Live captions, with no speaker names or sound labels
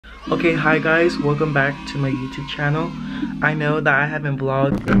Okay, hi guys, welcome back to my YouTube channel. I know that I haven't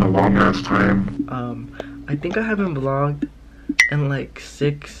vlogged in a long ass time. I think I haven't vlogged in like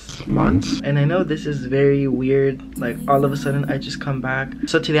 6 Months. and I know this is very weird, like all of a sudden I just come back.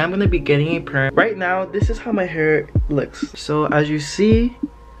 So today I'm gonna be getting a perm. Right now, this is how my hair looks. So as you see,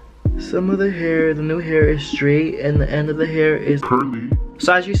 some of the hair, the new hair is straight and the end of the hair is Curly.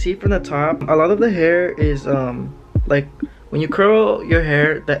 So as you see from the top, a lot of the hair is like when you curl your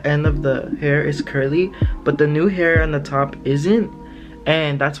hair, the end of the hair is curly, but the new hair on the top isn't,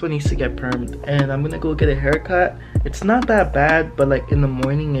 and that's what needs to get permed. And I'm gonna go get a haircut. It's not that bad, but like in the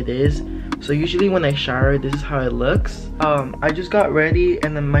morning it is. So usually when I shower, this is how it looks. I just got ready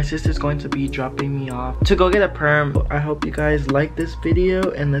and then my sister's going to be dropping me off to go get a perm. I hope you guys like this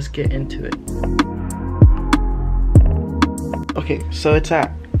video and let's get into it. Okay, so it's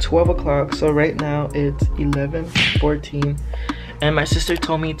at 12 o'clock, so right now it's 11:14 and my sister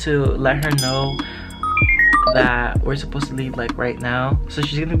told me to let her know that we're supposed to leave like right now. So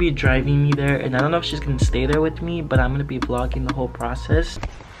she's gonna be driving me there, and I don't know if she's gonna stay there with me, but I'm gonna be vlogging the whole process.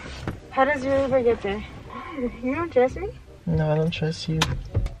 How does your Uber get there? You don't trust me? No, I don't trust you.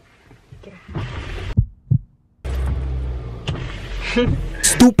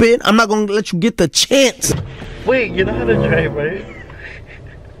 Stupid, I'm not gonna let you get the chance. Wait, you know how to drive, right?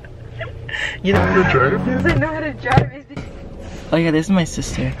 You know how to drive? Because I know how to drive. Oh yeah, this is my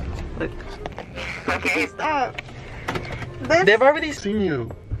sister. Look. Okay, stop. They've already seen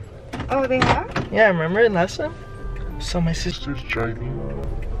you. Oh, they have? Yeah, remember last time? So my sister's driving.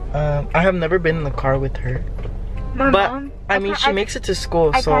 I have never been in the car with her. My But mom? I mean, she makes it to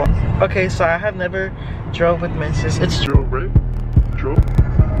school, so okay. So I have never drove with my sister. It's Drove, right? Drove?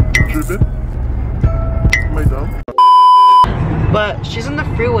 Driven? Am I dumb? but she's on the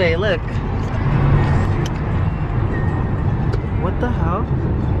freeway. Look. What the hell?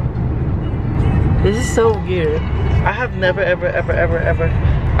 This is so weird. I have never, ever.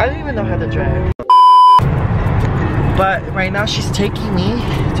 I don't even know how to drive. But right now she's taking me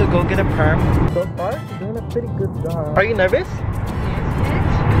to go get a perm. So far, she's doing a pretty good job. Are you nervous?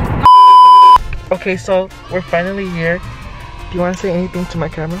 Okay, so we're finally here. Do you want to say anything to my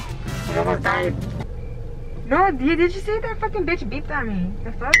camera? I almost died. No, did you see that fucking bitch beeped at me?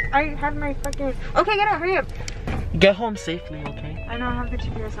 The fuck? I have my fucking... Okay, get out, hurry up. Get home safely, okay? I know, I have the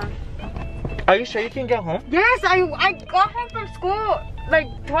GPS on. Are you sure you can get home? Yes, I got home from school like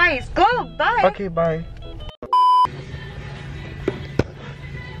twice. Go, bye. Okay, bye.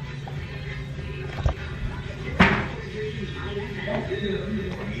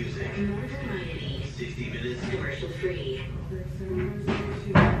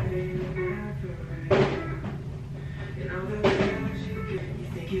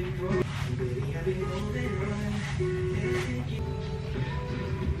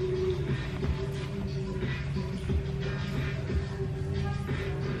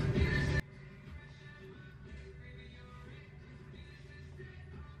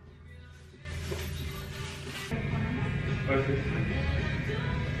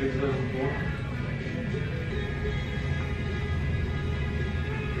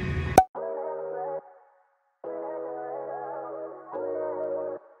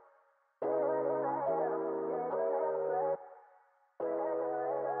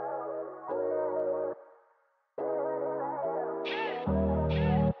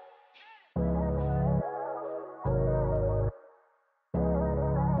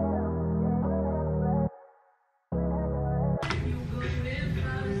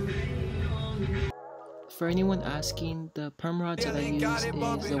 For anyone asking, the perm rods that I use is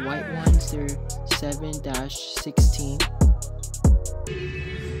the white ones. They're 7-16.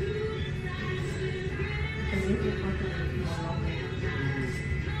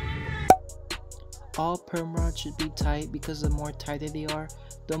 All perm rods should be tight because the more tighter they are,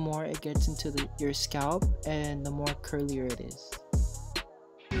 the more it gets into your scalp and the more curlier it is.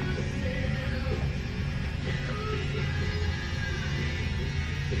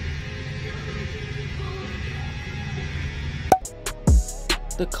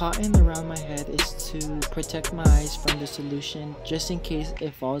 The cotton around my head is to protect my eyes from the solution, just in case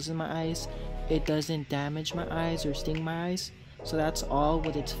it falls in my eyes, it doesn't damage my eyes or sting my eyes. So that's all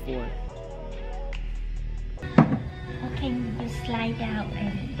what it's for. Okay, you slide out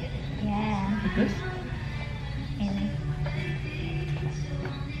and yeah.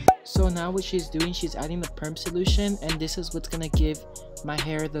 So now what she's doing, she's adding the perm solution, and this is what's gonna give my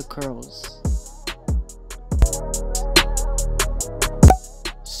hair the curls.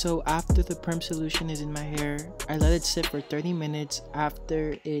 So after the perm solution is in my hair, I let it sit for 30 minutes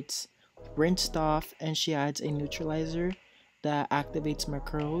after it's rinsed off, and she adds a neutralizer that activates my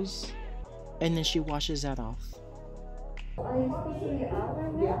curls, and then she washes that off.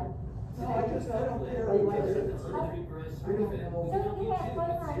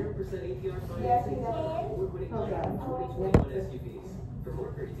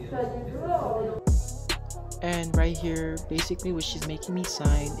 And right here, basically what she's making me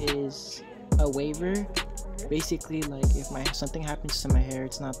sign is a waiver. Basically, like if something happens to my hair,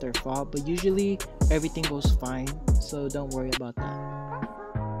 it's not their fault, but usually everything goes fine, so don't worry about that.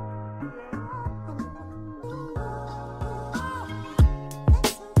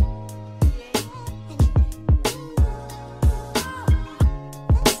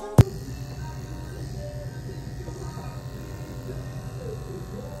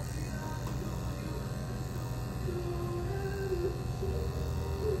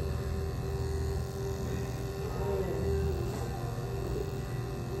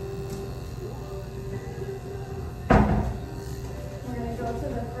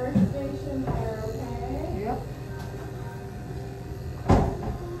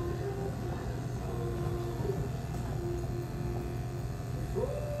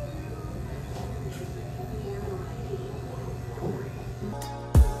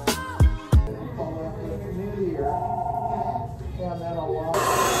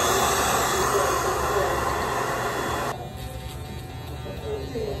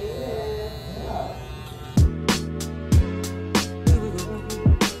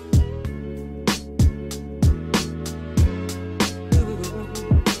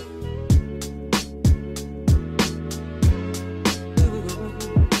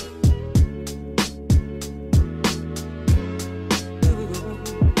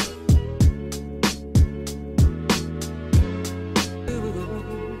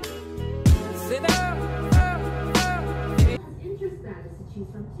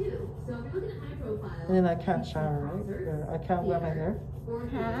 And then I can't shower, right? Or I can't wet my hair.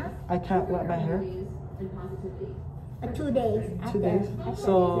 Huh? I can't wet my hair. 2 days. 2 days.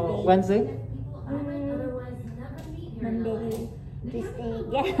 So Wednesday. Monday, Tuesday.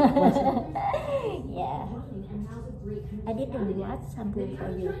 Yeah. Yeah. I didn't wash shampoo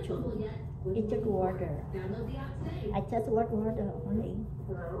for you too. It's just water. I just wash water only.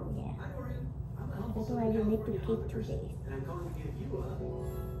 Yeah. That's why you need to keep 2 days.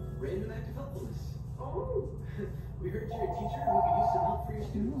 Random act of helpfulness. Oh, we heard you're a teacher who could use some help for your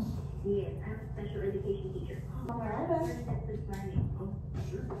students. Yes, I'm a special education teacher. Access learning. Oh,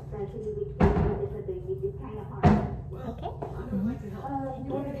 sure. Especially with kids with disabilities, it's kind of hard. Well, Okay. I would like to help.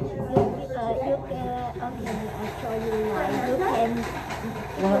 Okay, I'll show you why you can, if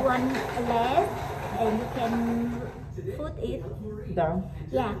you want less, and you can put it Down.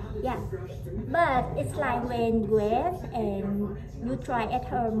 Yeah, yeah. But it's like when you wet and you try at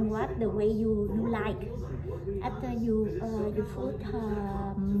home what the way you like. After you put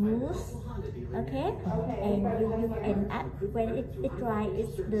mousse, okay, and you and when it dry,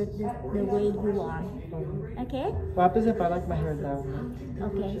 it's the way you want. Okay. What happens if I like my hair down?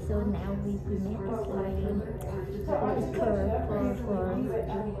 Okay. So now we make it like it's curve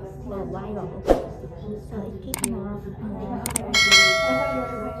for a while. So it keeps more.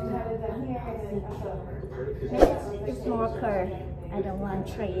 It's more curved. I don't want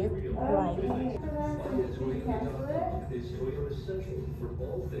straight right.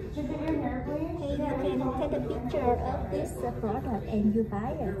 Hey, you can take a picture of this product and you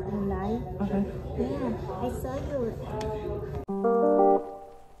buy it online. Okay. Yeah, I saw you.